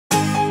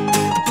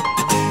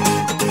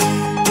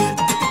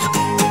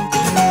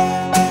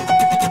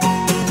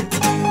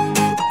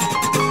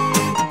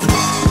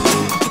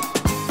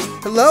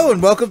Hello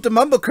and welcome to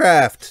Mumbo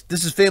Craft.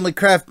 This is Family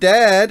Craft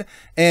Dad,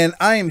 and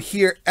I am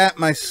here at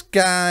my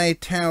Sky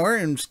Tower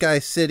in Sky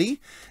City.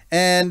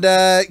 And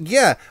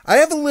yeah, I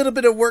have a little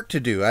bit of work to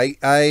do.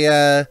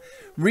 I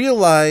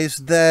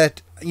realized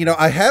that, you know,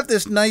 I have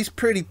this nice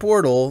pretty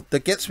portal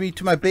that gets me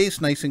to my base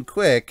nice and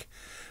quick.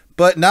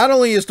 But not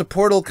only is the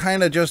portal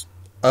kind of just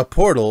a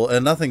portal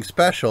and nothing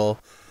special,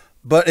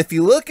 but if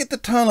you look at the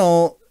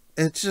tunnel,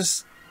 it's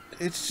just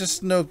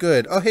no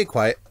good. Oh, hey,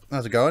 Quiet.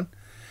 How's it going?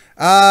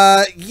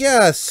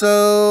 Yeah,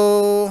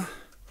 so,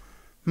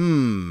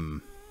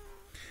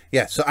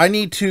 yeah, so I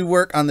need to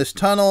work on this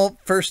tunnel.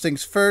 First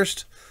things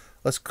first,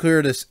 let's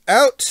clear this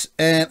out,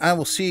 and I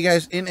will see you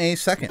guys in a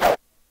second. All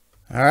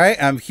right,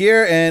 I'm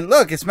here, and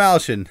look, it's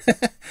Malichin.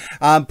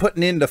 I'm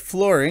putting in the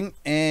flooring,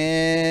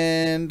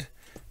 and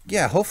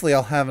yeah, hopefully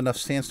I'll have enough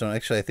sandstone.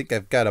 Actually, I think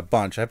I've got a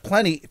bunch. I have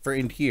plenty for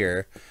in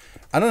here.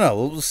 I don't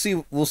know.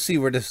 We'll see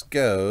where this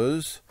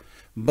goes,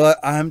 but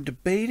I'm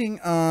debating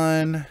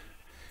on...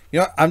 You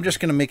know, I'm just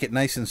going to make it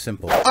nice and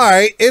simple. All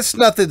right, it's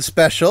nothing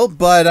special,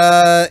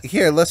 but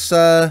here, let's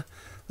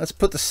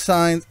put the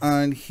signs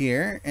on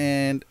here.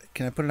 And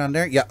can I put it on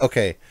there? Yeah,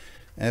 okay.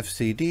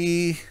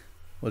 FCD.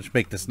 We'll just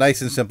make this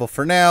nice and simple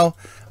for now.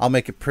 I'll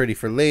make it pretty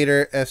for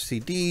later.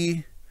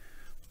 FCD.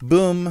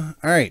 Boom.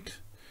 All right.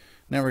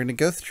 Now we're going to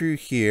go through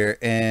here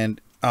and,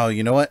 oh,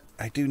 you know what?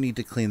 I do need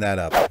to clean that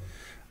up.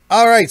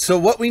 All right, so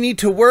what we need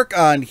to work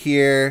on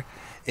here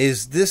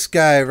is this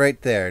guy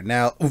right there.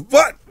 Now,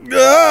 what?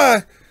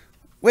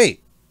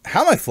 Wait,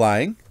 how am I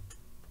flying?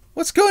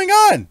 What's going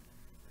on?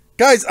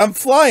 Guys, I'm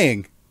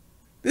flying.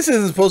 This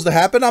isn't supposed to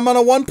happen. I'm on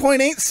a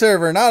 1.8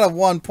 server, not a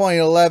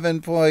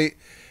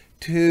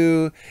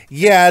 1.11.2.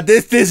 Yeah,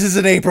 this is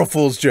an April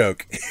Fool's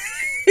joke.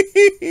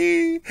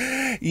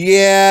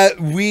 Yeah,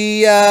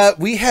 we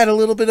had a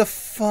little bit of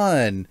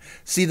fun.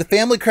 See, the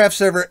Family Craft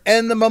server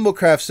and the Mumbo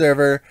Craft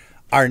server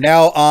are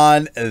now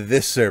on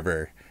this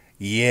server.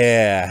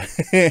 Yeah.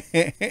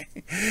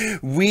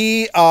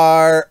 We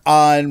are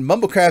on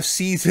MumboCraft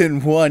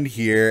Season 1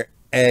 here,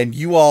 and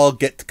you all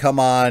get to come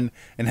on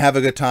and have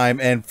a good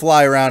time and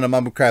fly around on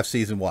MumboCraft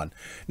Season 1.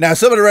 Now,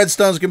 some of the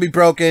redstone's going to be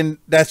broken.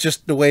 That's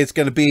just the way it's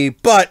going to be,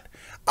 but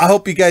I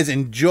hope you guys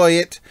enjoy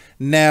it.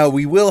 Now,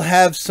 we will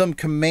have some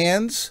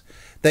commands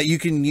that you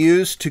can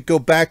use to go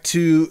back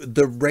to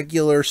the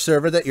regular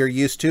server that you're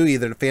used to,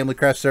 either the Family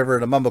Craft server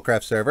or the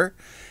MumboCraft server.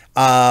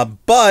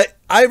 But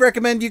I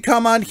recommend you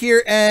come on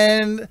here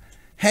and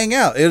hang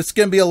out. It's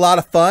going to be a lot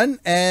of fun.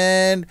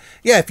 And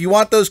yeah, if you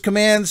want those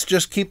commands,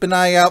 just keep an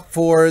eye out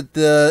for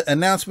the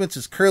announcements.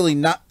 It's currently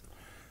not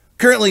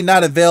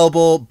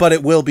available, but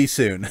it will be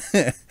soon.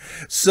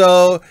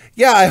 So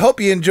yeah, I hope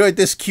you enjoyed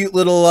this cute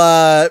little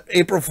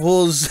April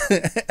Fool's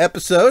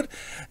episode.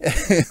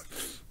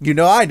 You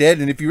know I did.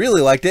 And if you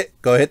really liked it,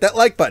 go hit that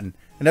like button.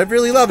 And I'd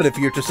really love it if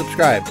you were to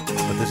subscribe.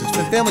 But this has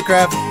been Family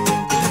Craft.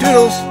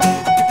 Doodles!